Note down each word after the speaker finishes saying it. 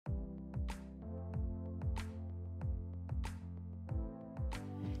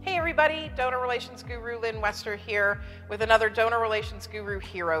everybody, Donor Relations Guru Lynne Wester here with another Donor Relations Guru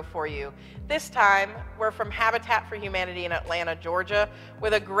Hero for you. This time, we're from Habitat for Humanity in Atlanta, Georgia,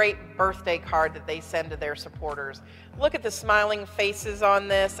 with a great birthday card that they send to their supporters. Look at the smiling faces on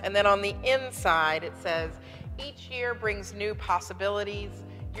this, and then on the inside it says, each year brings new possibilities.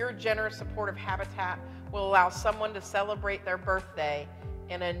 Your generous support of Habitat will allow someone to celebrate their birthday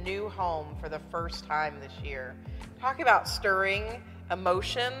in a new home for the first time this year. Talk about stirring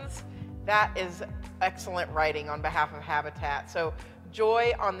emotions. That is excellent writing on behalf of Habitat. So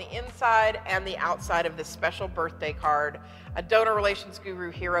joy on the inside and the outside of this special birthday card. A Donor Relations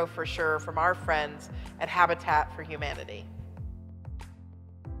Guru Hero for sure from our friends at Habitat for Humanity.